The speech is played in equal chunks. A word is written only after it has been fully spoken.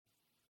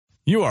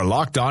You are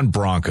Locked On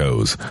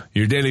Broncos,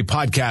 your daily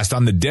podcast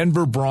on the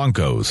Denver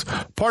Broncos,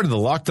 part of the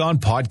Locked On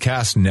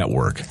Podcast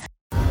Network.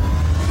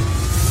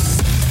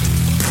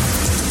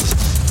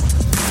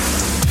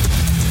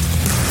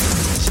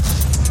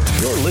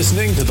 You're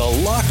listening to the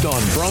Locked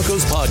On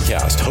Broncos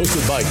podcast,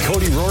 hosted by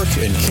Cody Rourke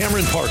and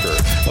Cameron Parker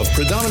of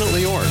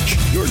Predominantly Orange,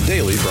 your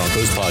daily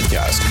Broncos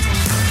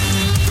podcast.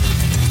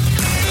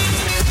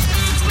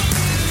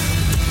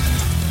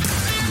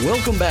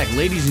 Welcome back,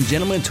 ladies and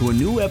gentlemen, to a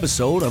new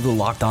episode of the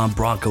Locked On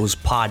Broncos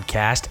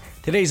podcast.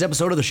 Today's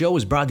episode of the show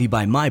is brought to you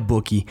by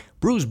MyBookie,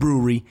 Brews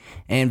Brewery,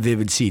 and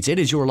Vivid Seats. It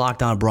is your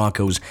Locked On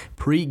Broncos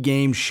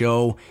pregame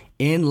show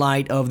in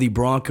light of the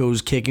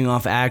Broncos kicking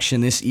off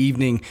action this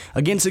evening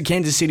against the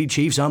Kansas City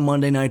Chiefs on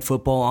Monday Night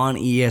Football on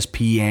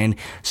ESPN.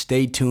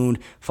 Stay tuned.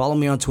 Follow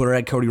me on Twitter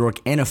at Cody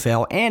Rourke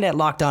NFL and at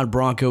Locked On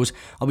Broncos.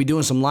 I'll be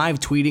doing some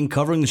live tweeting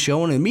covering the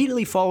show, and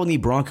immediately following the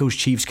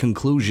Broncos-Chiefs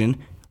conclusion,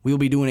 we'll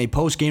be doing a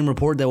post-game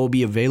report that will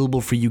be available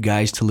for you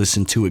guys to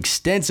listen to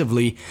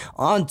extensively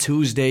on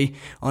Tuesday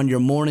on your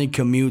morning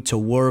commute to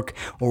work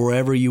or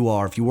wherever you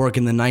are. If you work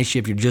in the night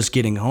shift, you're just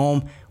getting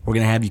home, we're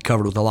going to have you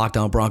covered with the Locked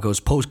On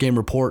Broncos post-game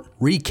report,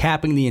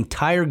 recapping the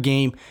entire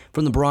game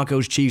from the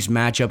Broncos-Chiefs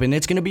matchup, and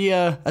it's going to be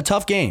a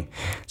tough game.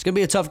 It's going to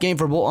be a tough game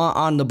for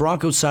on the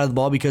Broncos side of the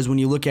ball, because when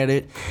you look at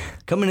it,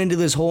 coming into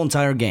this whole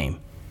entire game,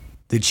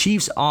 the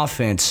Chiefs'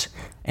 offense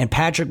and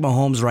Patrick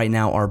Mahomes right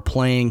now are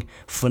playing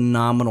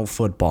phenomenal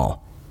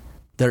football.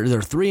 They're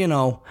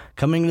 3-0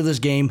 coming into this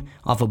game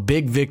off a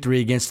big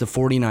victory against the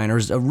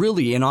 49ers,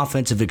 really an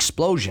offensive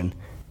explosion.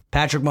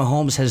 Patrick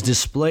Mahomes has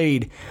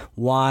displayed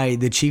why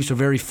the Chiefs are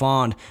very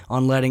fond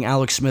on letting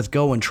Alex Smith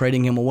go and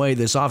trading him away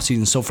this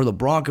offseason. So for the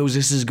Broncos,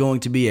 this is going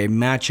to be a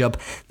matchup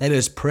that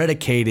is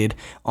predicated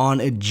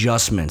on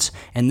adjustments.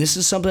 And this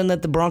is something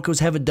that the Broncos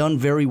haven't done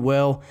very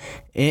well,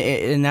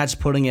 and that's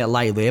putting it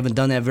lightly. They haven't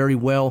done that very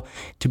well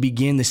to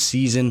begin the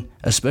season,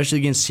 especially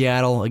against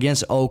Seattle,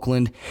 against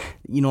Oakland.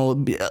 You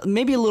know,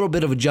 maybe a little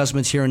bit of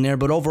adjustments here and there,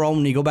 but overall,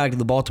 when you go back to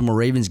the Baltimore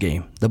Ravens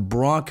game, the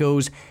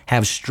Broncos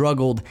have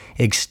struggled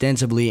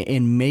extensively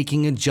in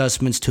making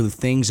adjustments to the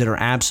things that are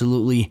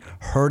absolutely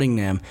hurting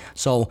them.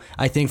 So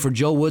I think for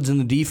Joe Woods and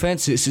the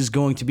defense, this is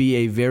going to be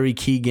a very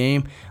key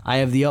game. I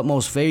have the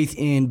utmost faith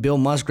in Bill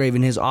Musgrave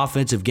and his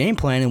offensive game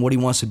plan and what he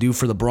wants to do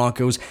for the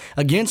Broncos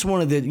against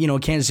one of the,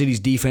 Kansas City's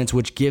defense,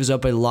 which gives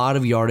up a lot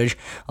of yardage,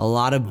 a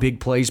lot of big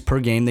plays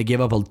per game. They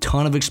give up a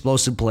ton of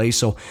explosive plays.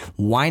 So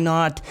why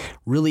not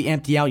really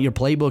empty out your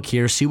playbook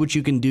here, see what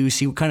you can do,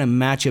 see what kind of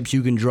matchups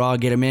you can draw,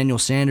 get Emmanuel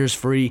Sanders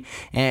free,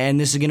 and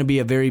this is going to be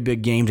a very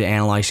big game to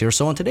analyze here.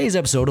 So on today's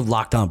episode of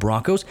Locked On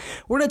Broncos,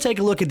 we're going to take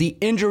a look at the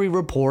injury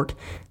report,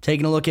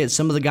 taking a look at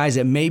some of the guys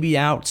that may be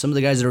out, some of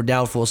the guys that are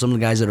doubtful, some of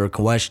the guys that are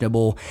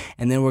questionable,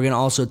 and then we're going to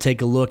also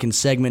take a look in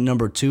segment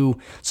number 2,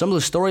 some of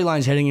the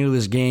storylines heading into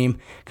this game,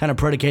 kind of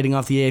predicating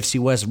off the AFC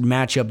West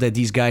matchup that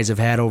these guys have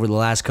had over the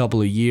last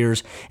couple of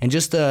years, and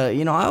just, I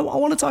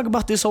want to talk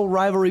about this whole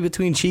rivalry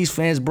between Chiefs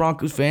fans,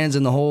 Broncos fans,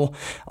 and the whole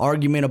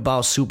argument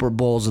about Super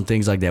Bowls and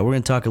things like that. We're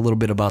going to talk a little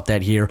bit about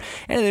that here,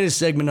 and then in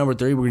segment number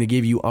 3, we're going to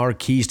give you our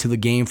keys to the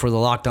game for the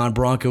Locked On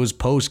Broncos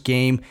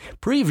post-game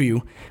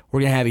preview.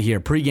 We're going to have it here,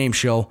 pregame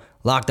show,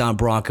 Locked On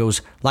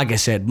Broncos. Like I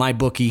said,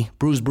 MyBookie,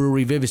 Brews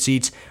Brewery, Vivid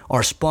Seats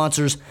are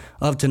sponsors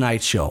of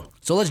tonight's show.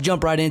 So let's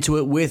jump right into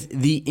it with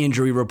the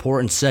injury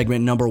report in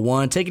segment number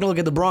 1. Taking a look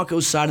at the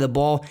Broncos side of the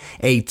ball,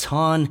 a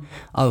ton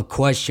of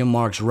question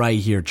marks right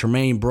here.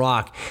 Tramaine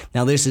Brock.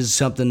 Now this is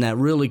something that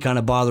really kind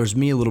of bothers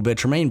me a little bit.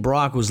 Tramaine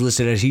Brock was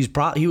listed as he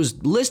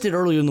was listed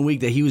earlier in the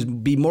week that he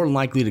would be more than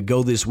likely to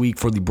go this week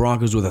for the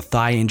Broncos with a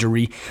thigh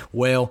injury.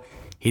 Well,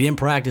 he didn't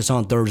practice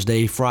on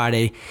Thursday,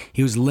 Friday.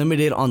 He was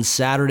limited on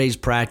Saturday's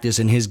practice,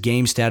 and his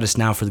game status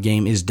now for the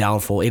game is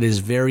doubtful. It is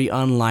very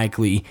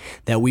unlikely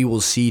that we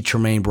will see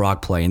Tramaine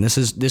Brock play, and this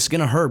is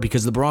going to hurt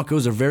because the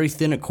Broncos are very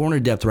thin at corner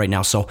depth right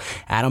now. So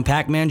Adam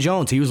Pac-Man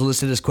Jones, he was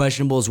listed as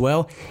questionable as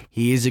well.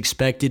 He is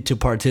expected to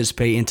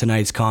participate in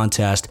tonight's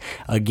contest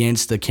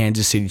against the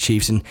Kansas City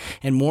Chiefs, and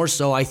more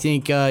so, I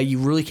think you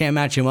really can't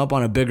match him up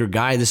on a bigger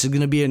guy. This is going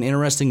to be an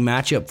interesting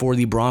matchup for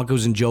the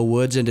Broncos and Joe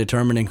Woods in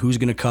determining who's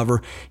going to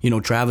cover,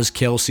 Travis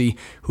Kelce,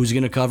 who's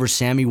going to cover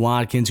Sammy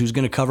Watkins, who's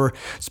going to cover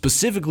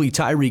specifically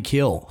Tyreek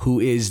Hill, who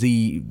is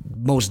the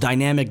most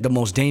dynamic, the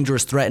most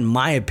dangerous threat, in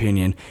my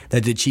opinion,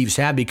 that the Chiefs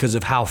have because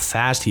of how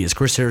fast he is.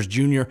 Chris Harris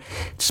Jr.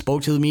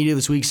 spoke to the media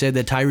this week, said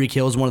that Tyreek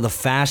Hill is one of the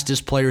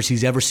fastest players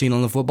he's ever seen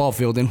on the football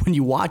field, and when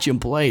you watch him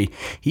play,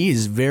 he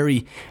is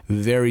very,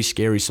 very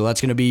scary. So that's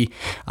going to be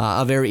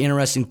a very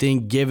interesting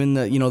thing given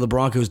the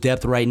Broncos'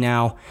 depth right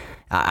now.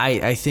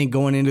 I think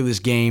going into this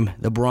game,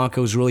 the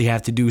Broncos really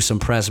have to do some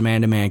press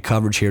man-to-man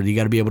coverage here. You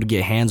got to be able to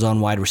get hands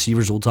on wide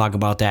receivers. We'll talk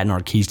about that in our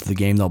keys to the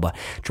game, though. But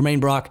Tramaine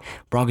Brock,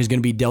 Broncos going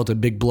to be dealt a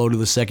big blow to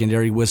the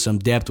secondary with some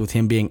depth with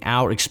him being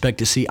out. Expect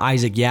to see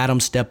Isaac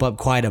Yiadom step up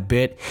quite a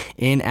bit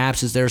in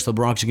absence there. So the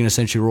Broncos are going to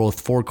essentially roll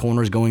with four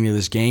corners going into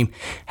this game.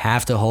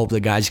 Have to hope the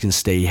guys can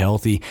stay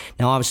healthy.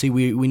 Now, obviously,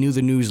 we knew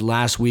the news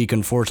last week.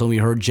 Unfortunately,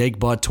 we heard Jake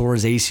Butt tore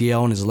his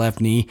ACL in his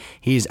left knee.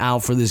 He is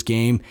out for this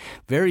game.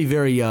 Very,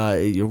 very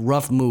rough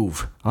tough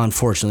move,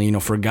 unfortunately,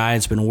 for a guy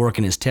that's been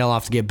working his tail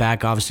off to get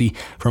back, obviously,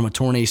 from a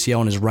torn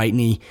ACL in his right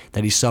knee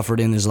that he suffered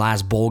in his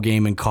last bowl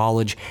game in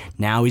college.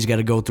 Now he's got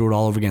to go through it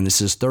all over again. This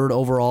is his third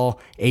overall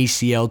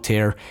ACL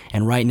tear,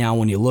 and right now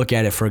when you look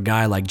at it for a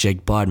guy like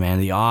Jake Butt, man,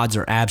 the odds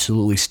are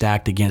absolutely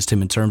stacked against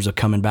him in terms of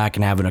coming back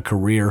and having a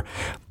career.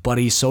 But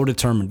he's so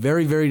determined,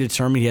 very, very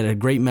determined. He had a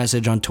great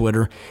message on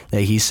Twitter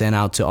that he sent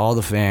out to all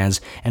the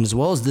fans and as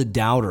well as the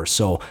doubters.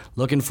 So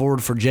looking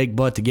forward for Jake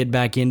Butt to get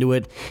back into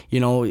it.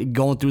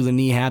 Going through the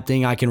kneehap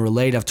thing, I can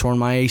relate. I've torn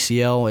my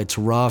ACL. It's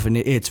rough and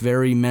it's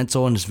very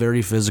mental and it's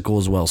very physical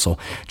as well. So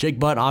Jake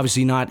Butt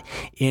obviously not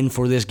in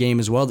for this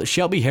game as well.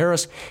 Shelby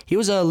Harris, he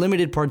was a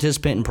limited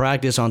participant in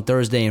practice on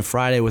Thursday and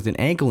Friday with an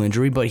ankle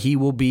injury, but he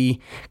will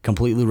be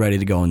completely ready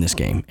to go in this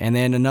game. And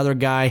then another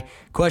guy,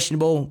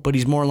 questionable, but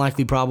he's more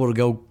likely probable to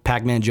go,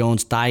 Pac-Man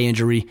Jones, thigh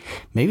injury.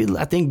 Maybe,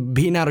 I think,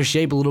 being out of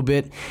shape a little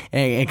bit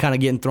and kind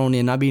of getting thrown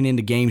in, not being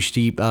into game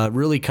sheet,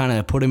 really kind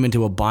of put him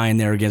into a bind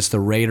there against the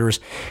Raiders.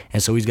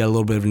 And so he's got a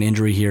little bit of an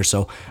injury here.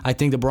 So I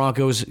think the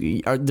Broncos,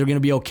 they're going to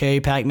be okay.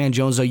 Pac-Man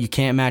Jones, though, you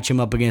can't match him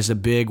up against a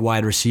big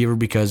wide receiver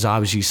because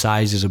obviously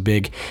size is a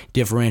big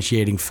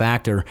differentiating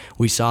factor.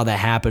 We saw that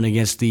happen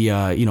against the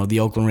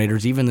Oakland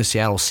Raiders, even the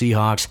Seattle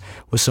Seahawks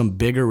with some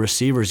bigger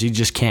receivers. You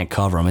just can't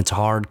cover them. It's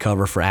hard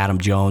cover for Adam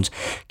Jones.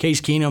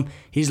 Case Keenum,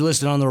 he's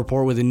listed on the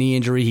report with a knee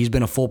injury. He's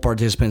been a full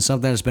participant,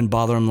 something that's been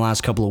bothering him the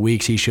last couple of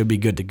weeks. He should be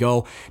good to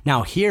go.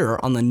 Now here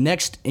on the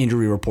next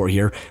injury report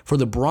here for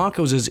the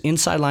Broncos is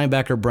inside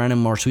linebacker Brandon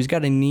Marshall. He's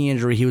got a knee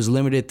injury. He was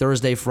limited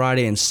Thursday,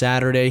 Friday, and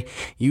Saturday.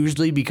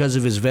 Usually because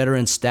of his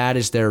veteran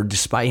status there,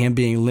 despite him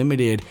being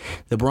limited,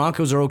 the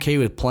Broncos are okay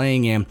with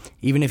playing him,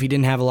 even if he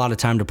didn't have a lot of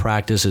time to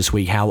practice this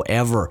week.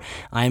 However,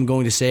 I am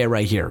going to say it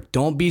right here.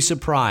 Don't be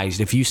surprised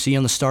if you see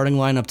on the starting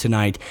lineup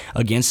tonight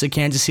against the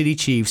Kansas City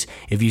Chiefs,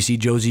 if you see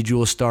Josey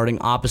Jewell starting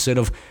opposite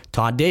of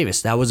Todd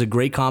Davis. That was a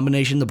great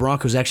combination. The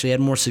Broncos actually had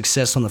more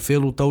success on the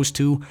field with those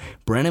two.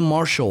 Brandon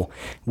Marshall,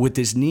 with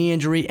this knee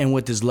injury and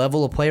with his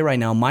level of play right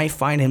now, might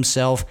find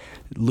himself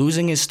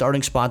losing his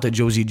starting spot to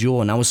Josey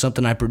Jewell, and that was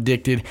something I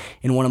predicted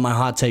in one of my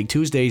Hot Take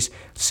Tuesdays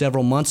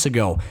several months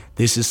ago.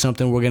 This is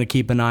something we're going to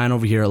keep an eye on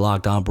over here at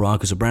Locked On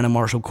Broncos. So Brandon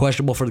Marshall,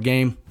 questionable for the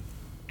game.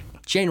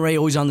 Shane Ray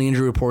always on the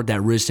injury report,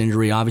 that wrist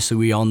injury. Obviously,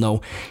 we all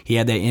know he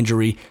had that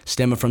injury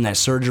stemming from that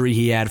surgery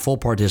he had. Full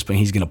participant,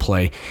 he's going to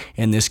play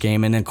in this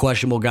game. And then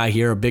questionable guy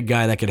here, a big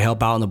guy that could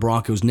help out in the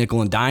Broncos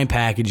nickel and dime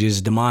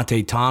packages,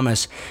 DeMonte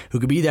Thomas, who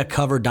could be that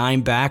cover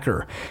dime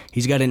backer.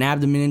 He's got an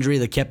abdomen injury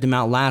that kept him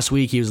out last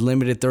week. He was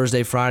limited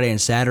Thursday, Friday, and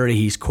Saturday.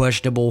 He's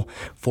questionable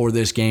for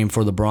this game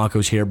for the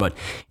Broncos here. But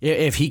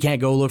if he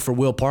can't go, look for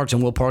Will Parks,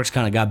 and Will Parks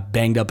kind of got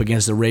banged up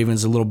against the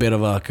Ravens, a little bit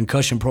of a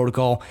concussion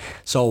protocol.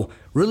 So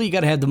really, you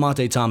got to have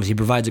DeMonte Thomas. He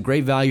provides a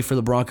great value for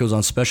the Broncos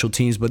on special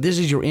teams, but this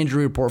is your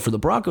injury report for the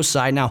Broncos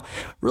side. Now,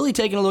 really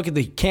taking a look at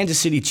the Kansas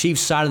City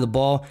Chiefs side of the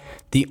ball,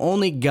 the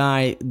only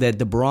guy that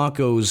the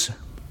Broncos,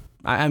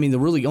 the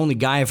really only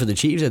guy for the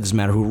Chiefs at this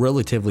matter who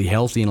relatively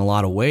healthy in a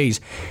lot of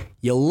ways,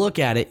 you look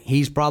at it,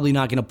 he's probably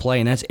not going to play,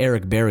 and that's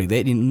Eric Berry.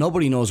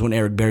 Nobody knows when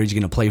Eric Berry's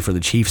going to play for the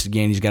Chiefs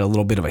again. He's got a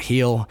little bit of a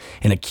heel,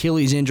 an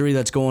Achilles injury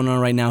that's going on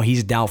right now.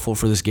 He's doubtful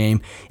for this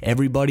game.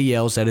 Everybody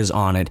else that is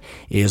on it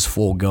is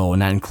full go,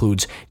 and that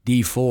includes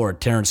Dee Ford,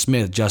 Terrence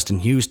Smith, Justin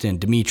Houston,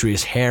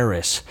 Demetrius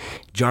Harris,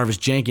 Jarvis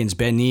Jenkins,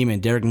 Ben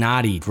Neiman, Derek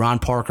Nottie, Ron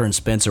Parker, and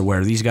Spencer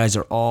Ware. These guys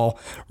are all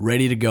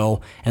ready to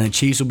go, and the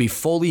Chiefs will be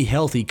fully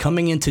healthy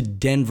coming into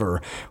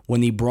Denver when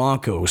the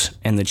Broncos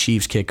and the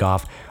Chiefs kick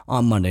off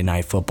on Monday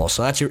Night Football.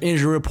 So that's your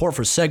injury report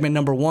for segment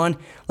number 1.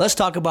 Let's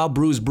talk about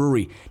Brews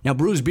Brewery. Now,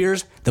 Brews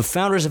Beers, the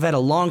founders have had a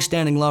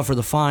long-standing love for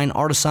the fine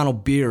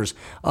artisanal beers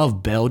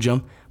of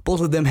Belgium.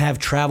 Both of them have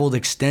traveled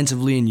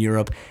extensively in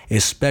Europe,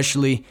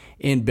 especially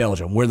in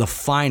Belgium, where the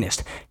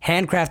finest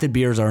handcrafted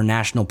beers are a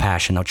national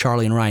passion. Now,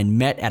 Charlie and Ryan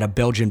met at a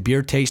Belgian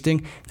beer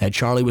tasting that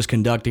Charlie was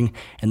conducting,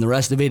 and the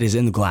rest of it is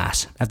in the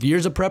glass. After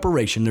years of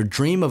preparation, their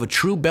dream of a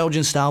true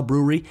Belgian-style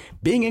brewery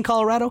being in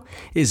Colorado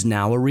is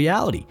now a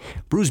reality.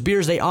 Brews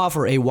Beers, they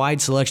offer a wide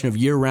selection of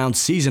year-round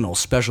seasonal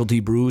specialty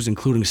brews,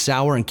 including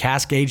sour and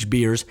cask-aged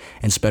beers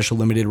and special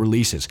limited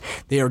releases.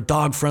 They are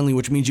dog-friendly,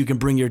 which means you can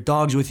bring your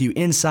dogs with you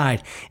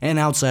inside and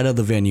outside of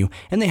the venue,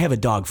 and they have a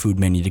dog food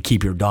menu to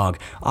keep your dog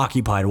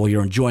occupied while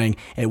you're enjoying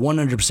a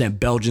 100%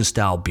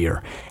 Belgian-style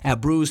beer.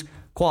 At Brews,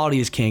 quality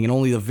is king, and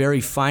only the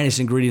very finest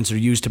ingredients are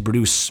used to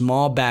produce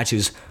small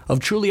batches of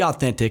truly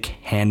authentic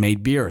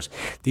handmade beers.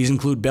 These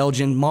include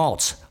Belgian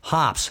malts,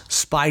 hops,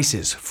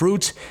 spices,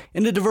 fruits,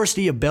 and a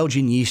diversity of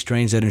Belgian yeast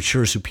strains that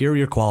ensure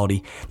superior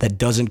quality that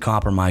doesn't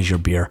compromise your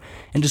beer.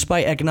 And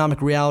despite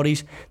economic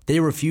realities, they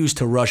refuse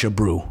to rush a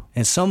brew.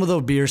 And some of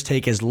those beers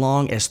take as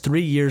long as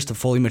 3 years to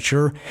fully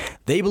mature.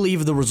 They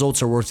believe the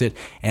results are worth it,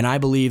 and I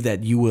believe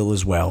that you will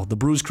as well. The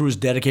Brews Crew is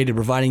dedicated to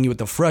providing you with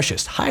the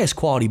freshest, highest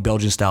quality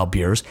Belgian-style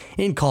beers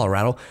in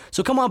Colorado.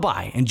 So come on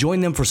by and join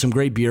them for some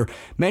great beer.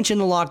 Mention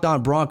the Locked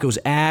On Broncos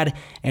ad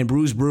and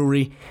Brews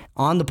Brewery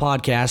on the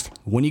podcast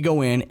when you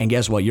go in in, and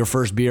guess what? Your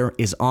first beer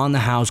is on the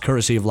house,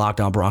 courtesy of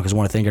Locked On Broncos. I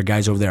want to thank our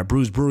guys over there at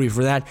Brews Brewery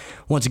for that.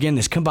 Once again,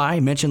 just come by,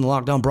 mention the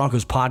Locked On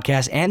Broncos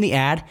podcast and the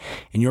ad,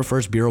 and your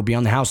first beer will be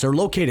on the house. They're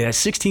located at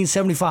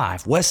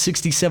 1675 West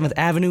 67th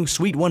Avenue,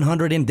 Suite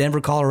 100 in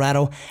Denver,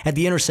 Colorado, at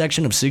the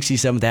intersection of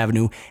 67th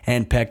Avenue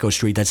and Petco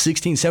Street. That's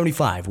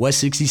 1675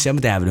 West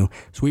 67th Avenue,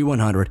 Suite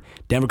 100,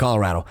 Denver,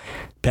 Colorado.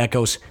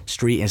 Pecos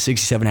Street and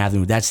 67th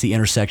Avenue. That's the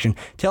intersection.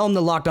 Tell them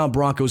the Locked On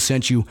Broncos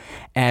sent you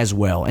as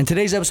well. And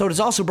today's episode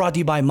is also brought to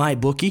you by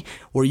MyBookie,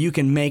 where you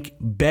can make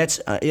bets.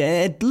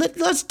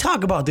 Let's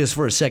talk about this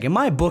for a second.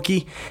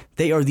 MyBookie,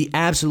 they are the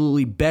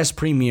absolutely best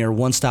premier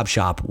one-stop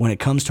shop when it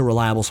comes to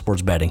reliable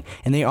sports betting.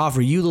 And they offer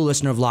you, the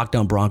listener of Locked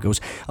On Broncos,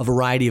 a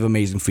variety of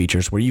amazing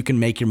features where you can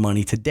make your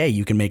money today.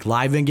 You can make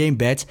live in-game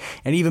bets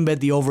and even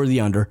bet the over or the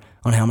under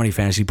on how many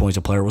fantasy points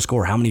a player will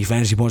score. How many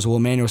fantasy points will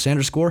Emmanuel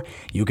Sanders score?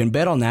 You can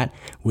bet on that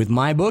with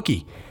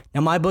MyBookie. Now,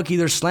 MyBookie,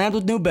 they're slammed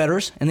with new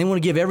bettors, and they want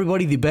to give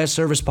everybody the best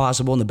service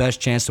possible and the best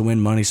chance to win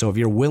money. So if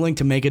you're willing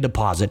to make a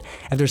deposit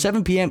after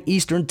 7 p.m.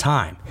 Eastern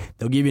Time,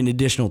 they'll give you an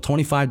additional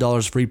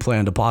 $25 free play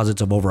on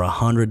deposits of over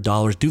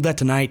 $100. Do that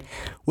tonight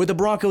with the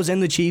Broncos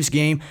and the Chiefs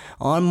game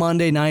on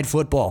Monday Night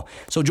Football.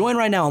 So join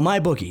right now on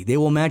MyBookie. They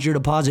will match your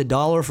deposit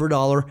dollar for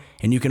dollar,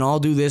 and you can all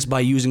do this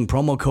by using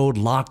promo code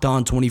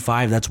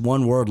LOCKEDON25. That's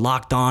one word,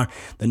 locked on,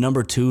 the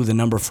number 2, the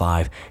number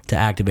 5, to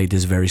activate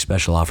this very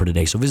special offer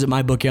today. So visit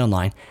MyBookie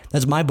online.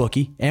 That's MyBookie,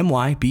 MyBookie,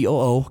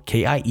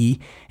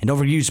 and don't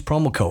forget to use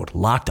promo code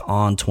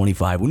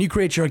LOCKEDON25 when you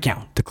create your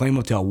account to claim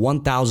up to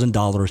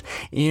 $1,000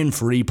 in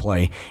free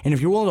play. And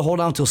if you're willing to hold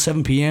out until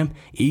 7 p.m.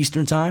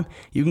 Eastern Time,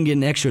 you can get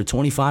an extra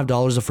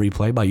 $25 of free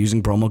play by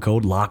using promo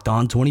code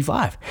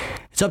LOCKEDON25.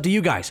 It's up to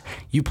you guys.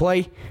 You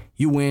play,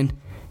 you win,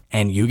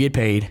 and you get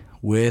paid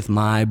with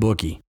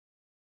MyBookie.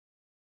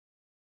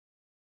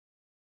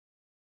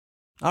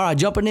 All right,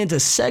 jumping into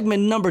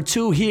segment number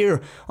 2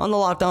 here on the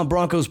Locked On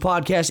Broncos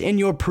podcast. In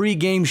your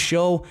pregame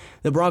show,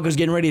 the Broncos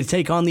getting ready to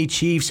take on the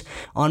Chiefs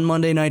on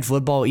Monday Night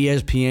Football,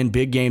 ESPN.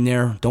 Big game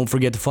there. Don't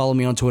forget to follow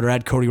me on Twitter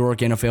at Cody Rourke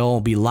NFL.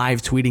 I'll be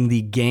live tweeting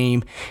the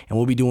game, and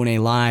we'll be doing a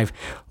live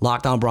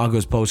Locked On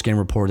Broncos postgame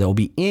report that will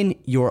be in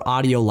your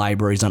audio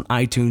libraries on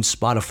iTunes,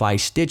 Spotify,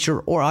 Stitcher,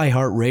 or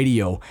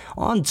iHeartRadio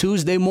on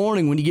Tuesday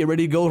morning when you get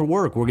ready to go to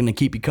work. We're going to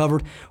keep you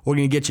covered. We're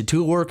going to get you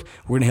to work.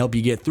 We're going to help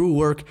you get through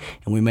work,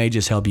 and we may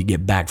just help you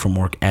get back from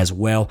work as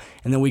well.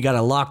 And then we got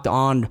a Locked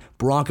On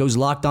Broncos,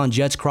 Locked On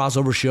Jets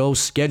crossover show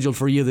scheduled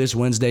for you this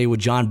Wednesday with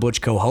John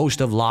Butchko, host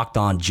of Locked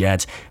On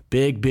Jets.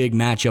 Big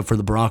matchup for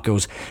the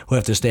Broncos, who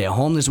have to stay at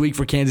home this week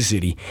for Kansas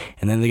City.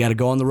 And then they got to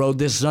go on the road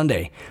this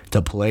Sunday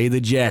to play the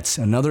Jets.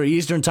 Another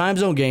Eastern time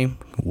zone game.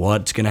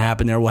 What's going to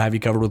happen there? We'll have you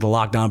covered with the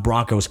Locked On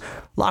Broncos,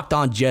 Locked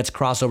On Jets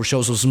crossover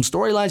show. So some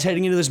storylines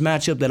heading into this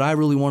matchup that I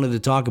really wanted to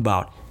talk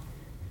about.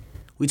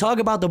 We talk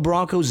about the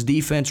Broncos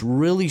defense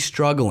really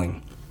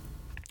struggling.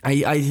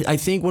 I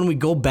think when we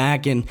go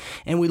back and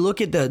we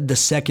look at the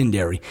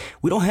secondary,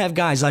 we don't have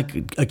guys like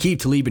Aqib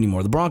Talib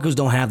anymore. The Broncos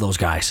don't have those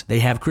guys. They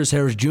have Chris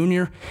Harris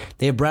Jr.,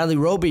 they have Bradley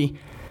Roby,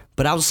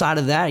 but outside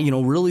of that,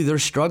 really they're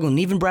struggling.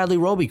 Even Bradley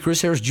Roby,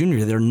 Chris Harris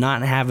Jr., they're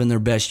not having their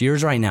best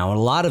years right now. And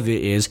a lot of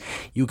it is,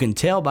 you can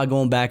tell by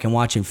going back and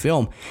watching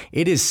film,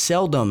 it is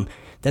seldom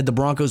that the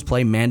Broncos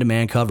play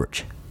man-to-man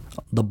coverage.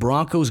 The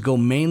Broncos go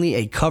mainly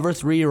a cover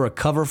 3 or a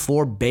cover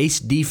 4 base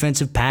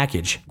defensive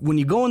package. When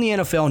you go in the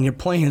NFL and you're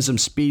playing some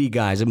speedy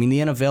guys, the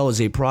NFL is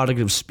a product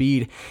of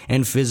speed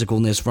and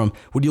physicalness. From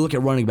when you look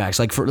at running backs,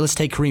 let's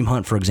take Kareem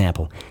Hunt, for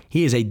example.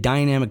 He is a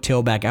dynamic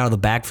tailback out of the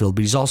backfield,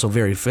 but he's also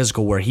very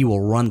physical where he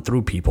will run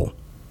through people.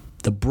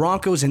 The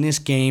Broncos in this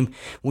game,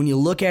 when you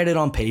look at it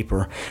on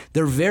paper,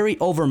 they're very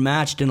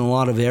overmatched in a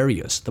lot of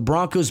areas. The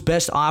Broncos'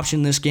 best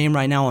option in this game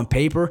right now on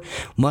paper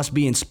must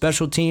be in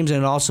special teams,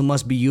 and it also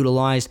must be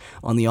utilized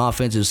on the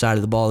offensive side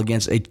of the ball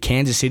against a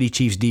Kansas City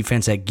Chiefs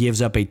defense that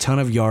gives up a ton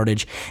of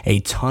yardage, a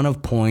ton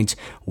of points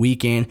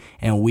week in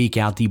and week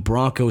out. The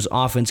Broncos'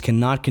 offense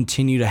cannot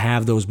continue to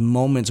have those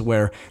moments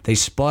where they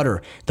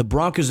sputter. The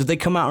Broncos, if they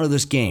come out of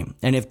this game,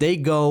 and if they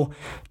go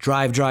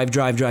drive,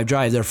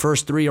 their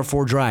first 3 or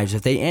 4 drives,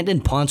 if they end in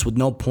punts with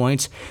no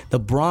points, the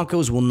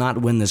Broncos will not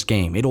win this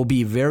game. It'll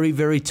be very,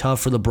 very tough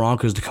for the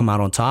Broncos to come out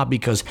on top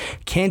because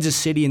Kansas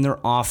City and their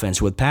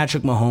offense, with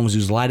Patrick Mahomes,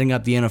 who's lighting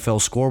up the NFL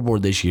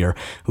scoreboard this year,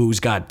 who's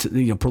got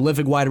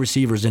prolific wide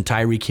receivers in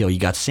Tyreek Hill, you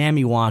got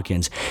Sammy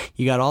Watkins,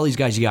 you got all these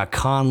guys, you got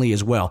Conley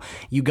as well,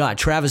 you got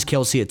Travis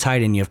Kelce at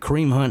tight end, you have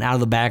Kareem Hunt out of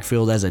the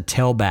backfield as a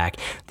tailback.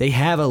 They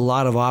have a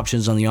lot of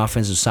options on the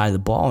offensive side of the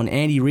ball, and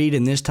Andy Reid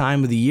in this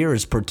time of the year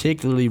is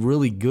particularly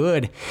really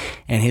good,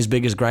 and his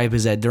biggest gripe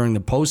is that during the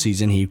postseason,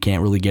 he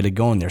can't really get it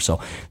going there. So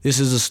this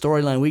is a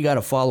storyline we got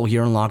to follow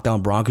here on Locked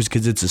On Broncos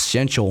because it's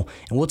essential.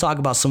 And we'll talk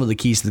about some of the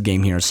keys to the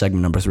game here in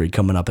segment number 3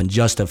 coming up in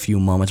just a few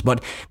moments.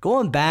 But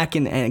going back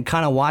and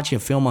kind of watching a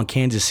film on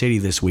Kansas City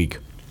this week,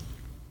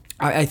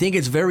 I think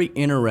it's very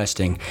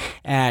interesting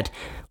at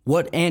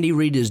what Andy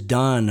Reid has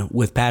done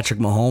with Patrick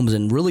Mahomes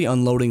and really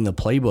unloading the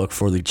playbook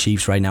for the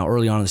Chiefs right now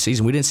early on in the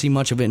season. We didn't see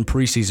much of it in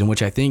preseason,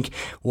 which I think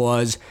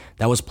was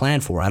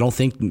planned for. I don't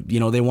think,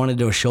 they wanted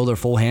to show their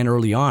full hand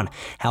early on.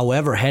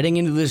 However, heading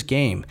into this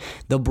game,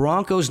 the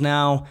Broncos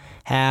now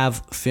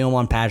have film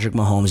on Patrick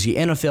Mahomes. The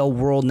NFL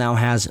world now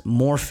has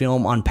more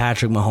film on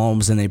Patrick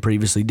Mahomes than they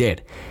previously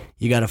did.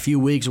 You got a few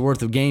weeks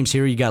worth of games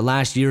here. You got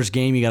last year's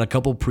game. You got a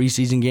couple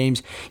preseason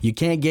games. You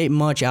can't get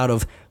much out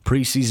of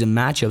preseason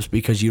matchups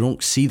because you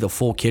don't see the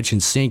full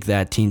kitchen sink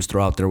that teams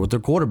throw out there with their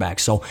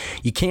quarterbacks. So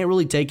you can't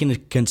really take into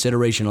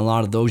consideration a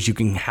lot of those. You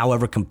can,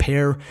 however,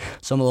 compare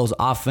some of those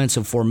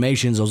offensive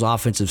formations, those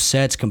offensive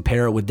sets,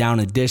 compare it with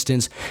down and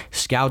distance.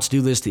 Scouts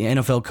do this. The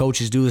NFL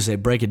coaches do this. They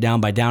break it down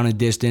by down and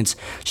distance,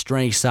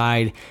 strength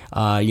side.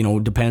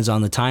 Depends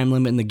on the time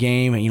limit in the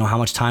game. How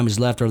much time is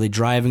left. Are they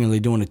driving? Are they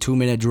doing a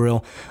 2-minute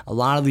drill? A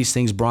lot of these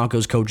things,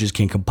 Broncos coaches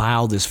can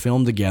compile this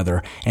film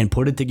together and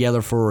put it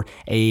together for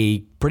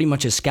pretty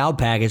much a scout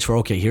package for,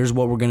 okay, here's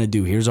what we're going to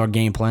do. Here's our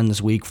game plan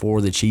this week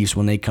for the Chiefs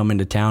when they come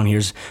into town.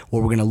 Here's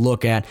what we're going to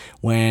look at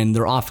when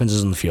their offense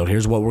is on the field.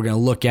 Here's what we're going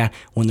to look at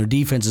when their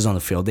defense is on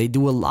the field. They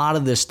do a lot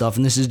of this stuff,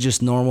 and this is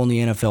just normal in the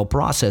NFL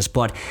process,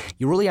 but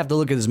you really have to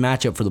look at this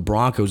matchup for the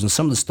Broncos, and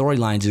some of the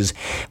storylines is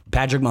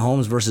Patrick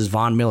Mahomes versus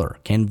Von Miller.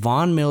 Can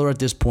Von Miller at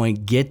this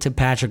point get to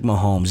Patrick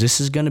Mahomes?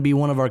 This is going to be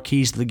one of our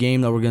keys to the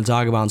game that we're going to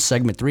talk about in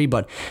segment 3,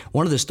 but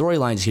one of the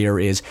storylines here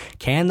is,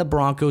 can the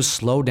Broncos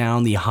slow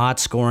down the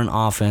hot-scoring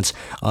offense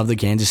of the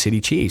Kansas City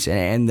Chiefs?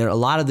 And a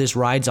lot of this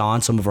rides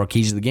on some of our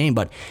keys of the game,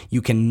 but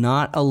you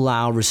cannot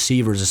allow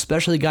receivers,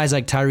 especially guys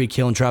like Tyreek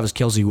Hill and Travis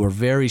Kelce, who are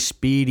very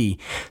speedy,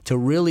 to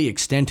really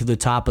extend to the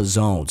top of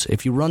zones.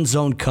 If you run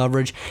zone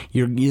coverage,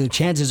 your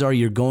chances are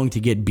you're going to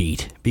get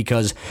beat,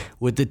 because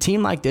with the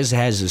team like this, it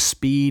has the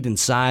speed and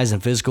size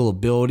and physical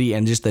ability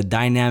and just the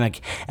dynamic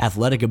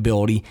athletic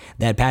ability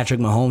that Patrick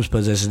Mahomes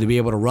possesses to be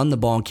able to run the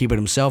ball and keep it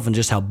himself, and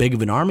just how big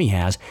of an arm he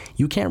has.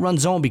 You can't run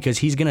zone because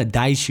he's going to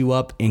dice you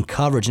up in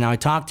coverage. Now, I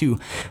talked to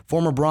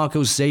former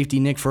Broncos safety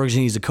Nick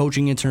Ferguson. He's a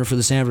coaching intern for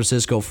the San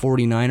Francisco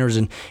 49ers,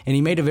 and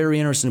he made a very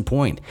interesting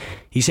point.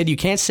 He said you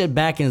can't sit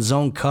back in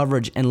zone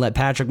coverage and let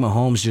Patrick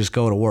Mahomes just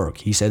go to work.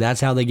 He said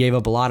that's how they gave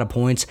up a lot of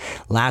points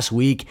last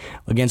week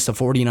against the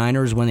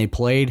 49ers when they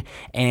played,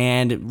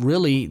 and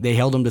really they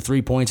held them to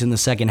 3 points in the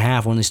second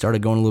half when they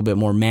started going a little bit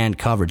more man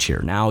coverage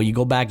here. Now, you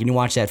go back and you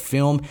watch that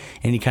film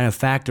and you kind of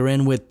factor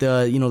in with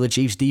the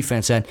Chiefs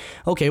defense that,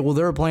 okay, well,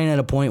 they were playing at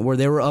a point where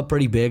they were up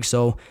pretty big,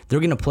 so they're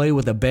going to play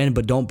with a bend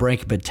but don't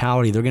break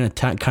mentality. They're going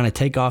to kind of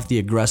take off the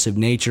aggressive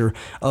nature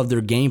of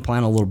their game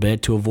plan a little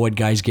bit to avoid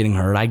guys getting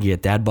hurt. I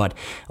get that, but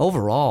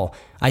overall,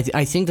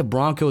 I think the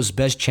Broncos'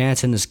 best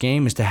chance in this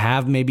game is to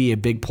have maybe a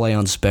big play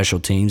on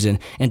special teams and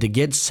to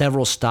get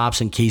several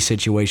stops in key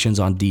situations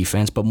on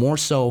defense, but more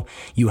so,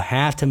 you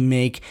have to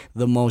make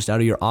the most out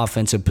of your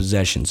offensive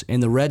possessions.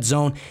 In the red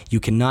zone, you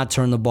cannot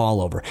turn the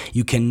ball over.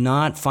 You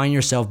cannot find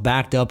yourself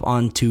backed up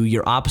onto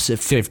your opposite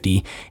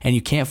 50, and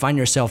you can't find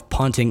yourself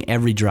punting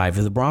every drive.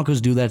 If the Broncos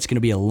do that, it's going to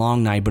be a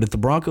long night, but if the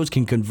Broncos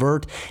can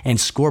convert and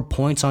score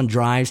points on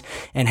drives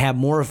and have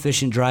more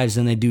efficient drives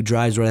than they do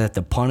drives where they have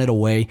to punt it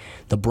away,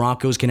 the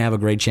Broncos can have a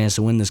great chance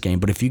to win this game.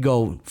 But if you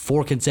go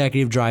 4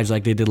 consecutive drives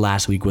like they did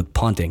last week with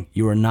punting,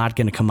 you are not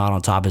going to come out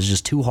on top. It's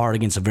just too hard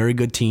against a very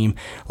good team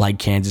like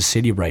Kansas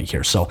City right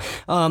here. So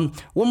one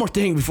more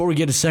thing before we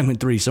get to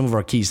segment 3, some of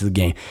our keys to the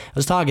game. I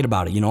was talking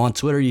about it. On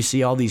Twitter, you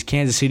see all these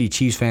Kansas City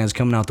Chiefs fans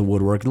coming out the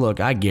woodwork. Look,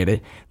 I get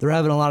it. They're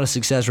having a lot of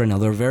success right now.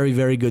 They're a very,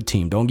 very good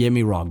team. Don't get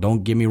me wrong.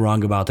 Don't get me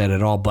wrong about that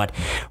at all. But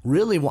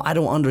really, I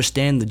don't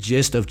understand the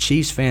gist of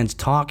Chiefs fans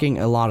talking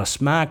a lot of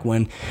smack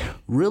when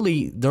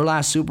really their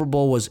last Super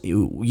Bowl was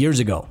years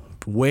ago.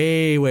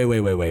 Way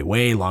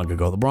long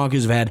ago. The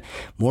Broncos have had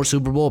more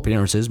Super Bowl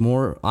appearances,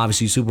 more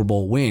obviously Super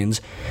Bowl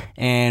wins,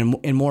 and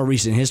in more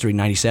recent history,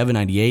 97,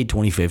 98,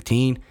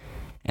 2015.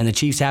 And the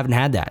Chiefs haven't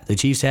had that. The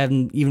Chiefs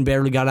haven't even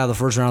barely got out of the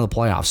first round of the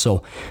playoffs.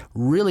 So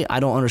really, I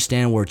don't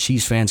understand where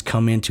Chiefs fans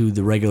come into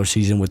the regular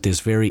season with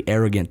this very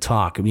arrogant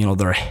talk.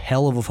 They're a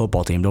hell of a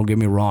football team, don't get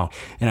me wrong.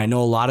 And I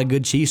know a lot of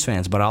good Chiefs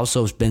fans, but I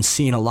also have been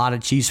seeing a lot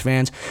of Chiefs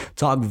fans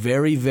talk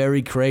very,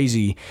 very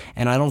crazy.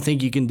 And I don't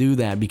think you can do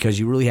that because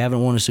you really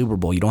haven't won a Super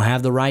Bowl. You don't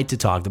have the right to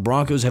talk. The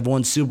Broncos have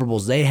won Super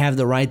Bowls. They have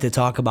the right to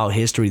talk about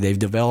history. They've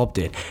developed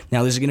it.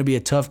 Now, this is going to be a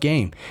tough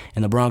game,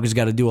 and the Broncos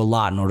got to do a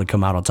lot in order to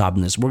come out on top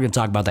in this. We're going to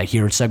talk about that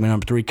here. Segment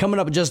number 3 coming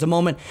up in just a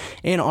moment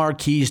in our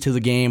keys to the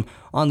game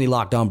on the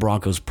Locked On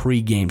Broncos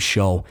pregame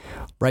show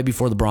right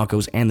before the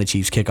Broncos and the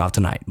Chiefs kick off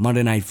tonight.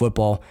 Monday Night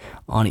Football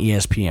on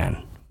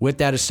ESPN. With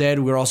that said,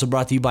 we're also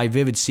brought to you by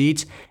Vivid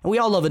Seats, and we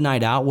all love a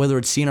night out, whether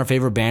it's seeing our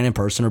favorite band in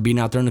person or being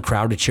out there in the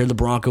crowd to cheer the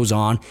Broncos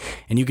on,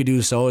 and you can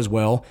do so as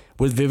well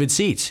with Vivid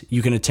Seats.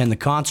 You can attend the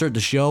concert,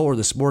 the show, or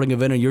the sporting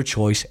event of your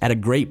choice at a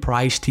great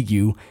price to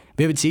you.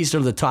 Vivid Seats are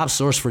the top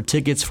source for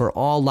tickets for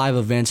all live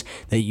events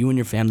that you and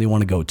your family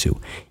want to go to.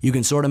 You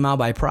can sort them out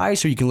by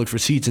price, or you can look for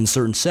seats in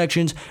certain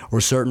sections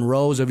or certain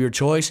rows of your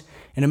choice.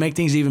 And to make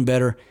things even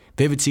better,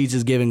 Vivid Seats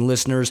is giving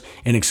listeners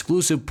an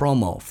exclusive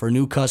promo for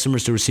new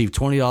customers to receive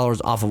 $20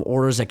 off of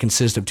orders that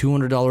consist of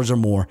 $200 or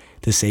more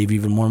to save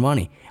even more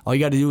money. All you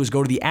got to do is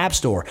go to the App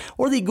Store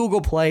or the Google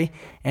Play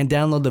and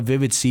download the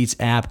Vivid Seats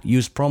app.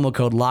 Use promo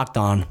code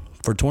LOCKEDON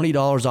for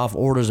 $20 off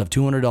orders of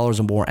 $200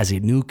 or more as a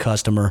new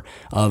customer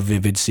of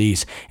Vivid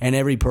Seats. And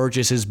every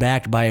purchase is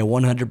backed by a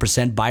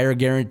 100% buyer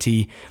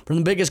guarantee. From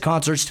the biggest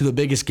concerts to the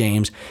biggest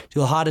games to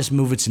the hottest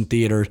movies in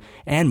theaters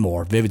and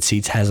more, Vivid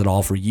Seats has it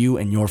all for you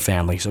and your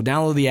family. So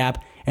download the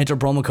app, enter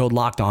promo code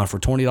LOCKEDON for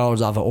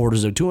 $20 off of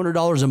orders of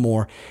 $200 or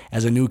more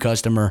as a new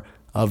customer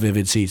of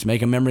Vivid Seats.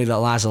 Make a memory that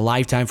lasts a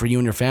lifetime for you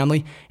and your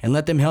family, and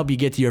let them help you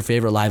get to your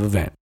favorite live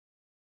event.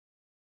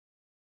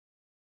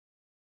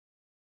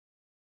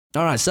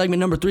 All right, segment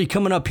number 3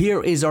 coming up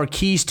here is our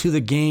keys to the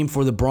game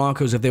for the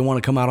Broncos if they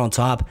want to come out on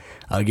top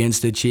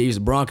against the Chiefs.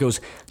 The Broncos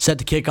set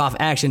to kick off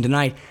action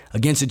tonight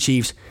against the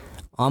Chiefs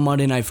on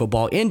Monday Night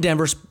Football in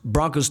Denver's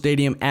Broncos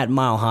Stadium at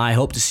Mile High.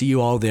 Hope to see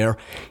you all there.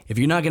 If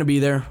you're not going to be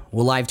there,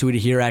 we'll live tweet it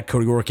here at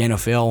Cody Rourke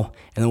NFL,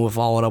 and then we'll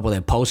follow it up with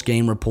a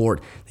post-game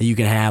report that you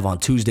can have on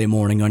Tuesday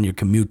morning on your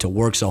commute to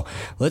work. So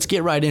let's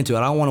get right into it.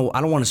 I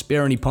don't want to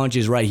spare any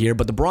punches right here,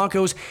 but the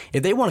Broncos,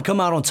 if they want to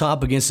come out on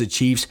top against the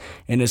Chiefs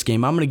in this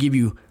game, I'm going to give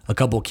you a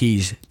couple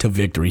keys to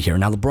victory here.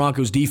 Now, the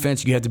Broncos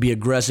defense, you have to be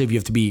aggressive. You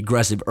have to be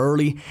aggressive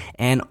early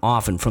and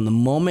often. From the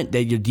moment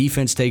that your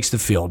defense takes the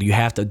field, you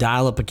have to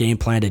dial up a game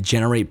plan to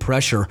generate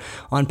pressure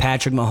on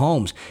Patrick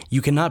Mahomes.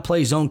 You cannot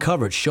play zone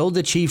coverage. Show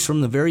the Chiefs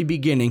from the very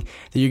beginning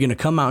that you're going to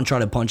come out and try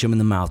to punch him in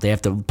the mouth. They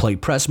have to play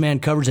press man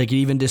coverage. They can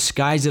even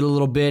disguise it a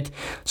little bit.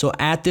 So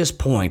at this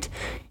point,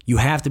 you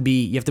have to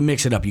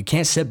mix it up. You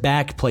can't sit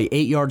back, play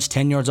 8 yards,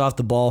 10 yards off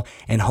the ball,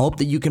 and hope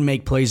that you can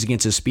make plays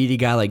against a speedy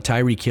guy like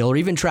Tyreek Hill or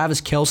even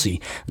Travis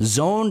Kelce.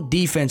 Zone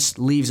defense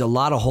leaves a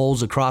lot of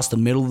holes across the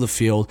middle of the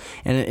field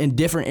and in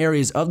different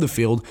areas of the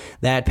field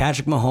that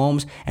Patrick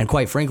Mahomes and,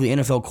 quite frankly,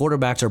 NFL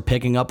quarterbacks are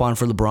picking up on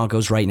for the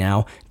Broncos right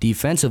now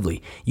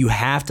defensively. You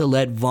have to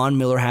let Von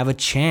Miller have a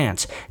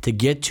chance to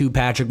get to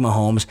Patrick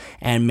Mahomes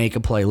and make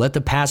a play. Let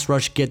the pass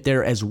rush get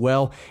there as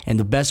well, and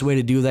the best way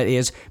to do that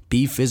is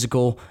be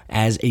physical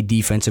as a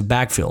defensive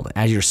backfield.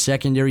 As your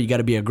secondary, you got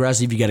to be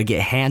aggressive. You got to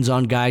get hands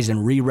on guys and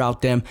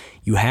reroute them.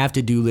 You have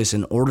to do this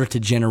in order to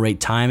generate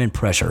time and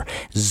pressure.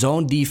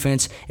 Zone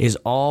defense is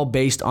all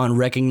based on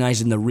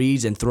recognizing the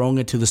reads and throwing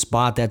it to the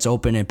spot that's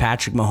open, and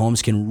Patrick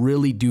Mahomes can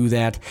really do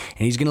that,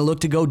 and he's going to look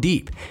to go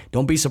deep.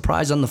 Don't be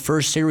surprised on the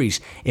first series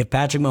if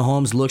Patrick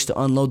Mahomes looks to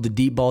unload the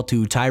deep ball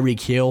to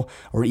Tyreek Hill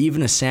or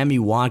even a Sammy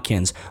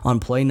Watkins on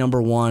play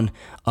number 1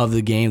 of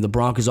the game. The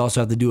Broncos also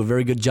have to do a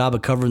very good job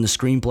of covering the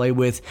screenplay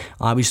with,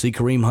 obviously,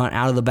 Kareem Hunt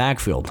out of the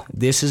backfield.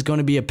 This is going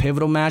to be a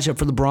pivotal matchup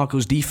for the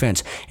Broncos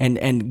defense.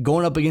 And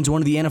going up against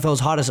one of the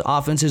NFL's hottest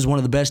offenses, one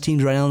of the best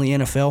teams right now in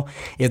the NFL,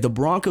 if the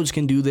Broncos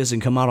can do this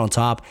and come out on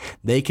top,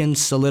 they can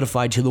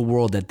solidify to the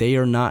world that they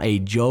are not a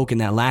joke,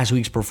 and that last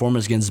week's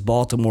performance against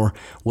Baltimore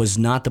was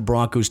not the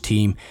Broncos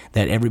team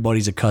that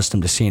everybody's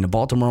accustomed to seeing.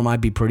 Baltimore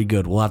might be pretty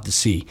good. We'll have to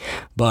see.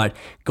 But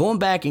going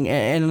back, and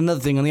another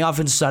thing, on the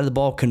offensive side of the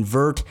ball,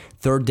 convert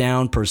third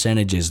down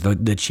percentages.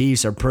 The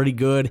Chiefs are pretty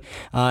good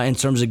in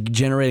terms of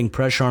generating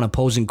pressure on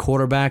opposing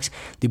quarterbacks.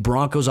 The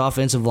Broncos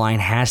offensive line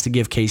has to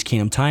give Case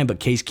Keenum time, but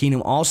Case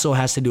Keenum also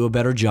has to do a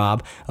better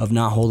job of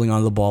not holding on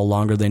to the ball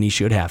longer than he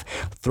should have.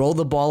 Throw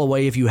the ball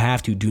away if you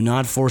have to. Do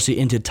not force it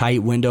into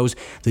tight windows.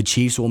 The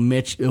Chiefs will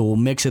mix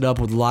it up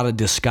with a lot of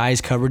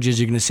disguised coverages.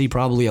 You're going to see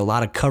probably a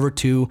lot of cover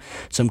 2,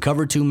 some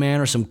cover 2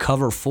 man or some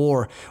cover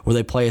 4 where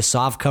they play a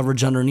soft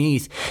coverage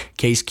underneath.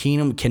 Case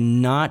Keenum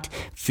cannot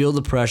feel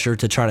the pressure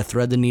to try to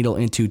thread the needle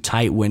into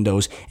tight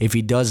windows. If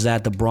he does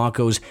that, the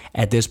Broncos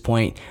at this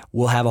point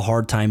will have a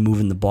hard time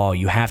moving the ball.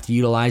 You have to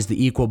utilize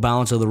the equal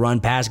balance of the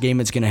run-pass game.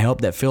 It's going to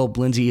help that Philip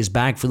Lindsay is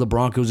back for the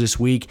Broncos this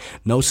week.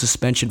 No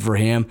suspension for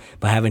him,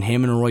 but having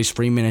him and Royce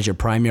Freeman as your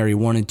primary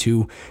 1 and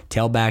 2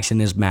 tailbacks in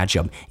this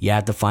matchup, you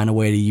have to find a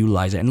way to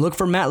utilize it. And look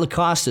for Matt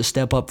LaCosse to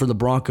step up for the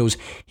Broncos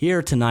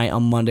here tonight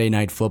on Monday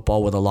Night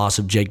Football. With a loss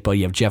of Jake Butt,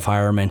 you have Jeff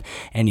Hireman,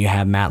 and you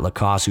have Matt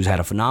LaCosse, who's had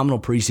a phenomenal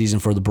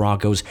preseason for the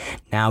Broncos.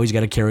 Now he's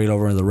got to carry it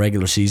over into the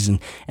regular season.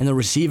 And the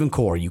receiving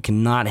core, you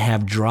cannot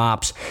have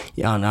drops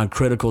on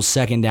critical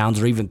second downs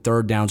or even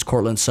third downs.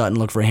 Courtland Sutton,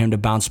 look for him to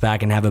bounce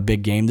back and have a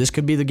big game. This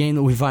could be the game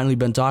that we've finally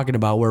been talking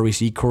about, where we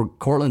see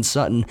Courtland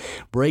Sutton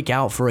break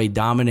out for a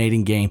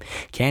dominating game.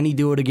 Can he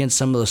do it against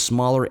some of the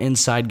smaller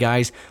inside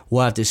guys?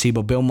 We'll have to see,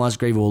 but Bill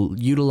Musgrave will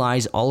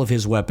utilize all of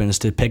his weapons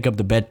to pick up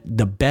the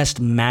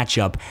best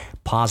matchup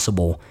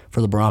possible for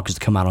the Broncos to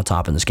come out on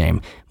top in this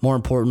game. More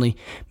importantly,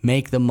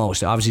 make the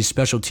most. Obviously,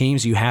 special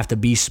teams, you have to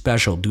be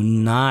special. Do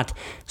not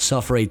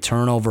suffer a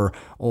turnover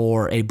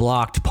or a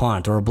blocked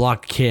punt or a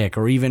blocked kick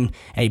or even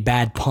a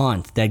bad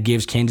punt that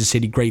gives Kansas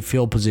City great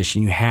field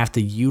position. You have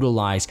to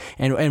utilize,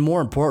 and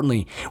more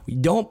importantly,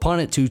 don't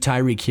punt it to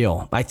Tyreek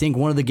Hill. I think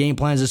one of the game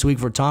plans this week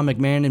for Tom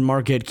McMahon and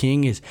Marquette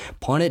King is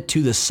punt it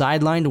to the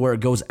sideline to where it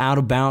goes out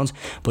of bounds,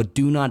 but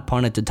do not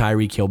punt it to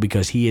Tyreek Hill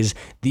because he is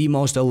the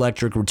most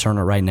electric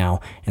returner right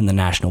now in the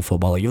National National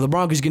Football League. If the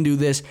Broncos can do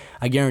this,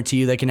 I guarantee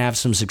you they can have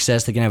some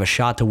success. They can have a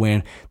shot to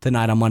win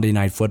tonight on Monday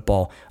Night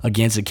Football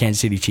against the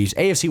Kansas City Chiefs.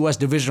 AFC West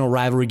divisional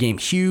rivalry game.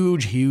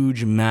 Huge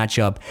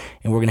matchup.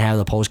 And we're going to have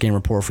the post-game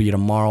report for you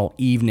tomorrow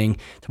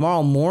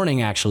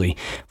morning, actually,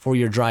 for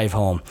your drive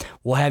home.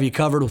 We'll have you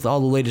covered with all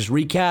the latest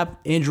recap,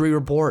 injury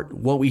report,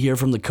 what we hear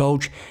from the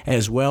coach,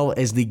 as well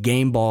as the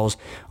game balls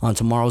on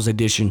tomorrow's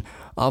edition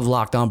of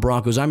Locked On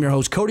Broncos. I'm your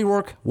host, Cody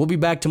Rourke. We'll be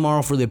back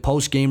tomorrow for the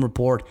post-game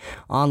report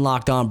on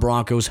Locked On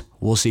Broncos.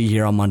 We'll see you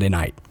here on Monday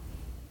night.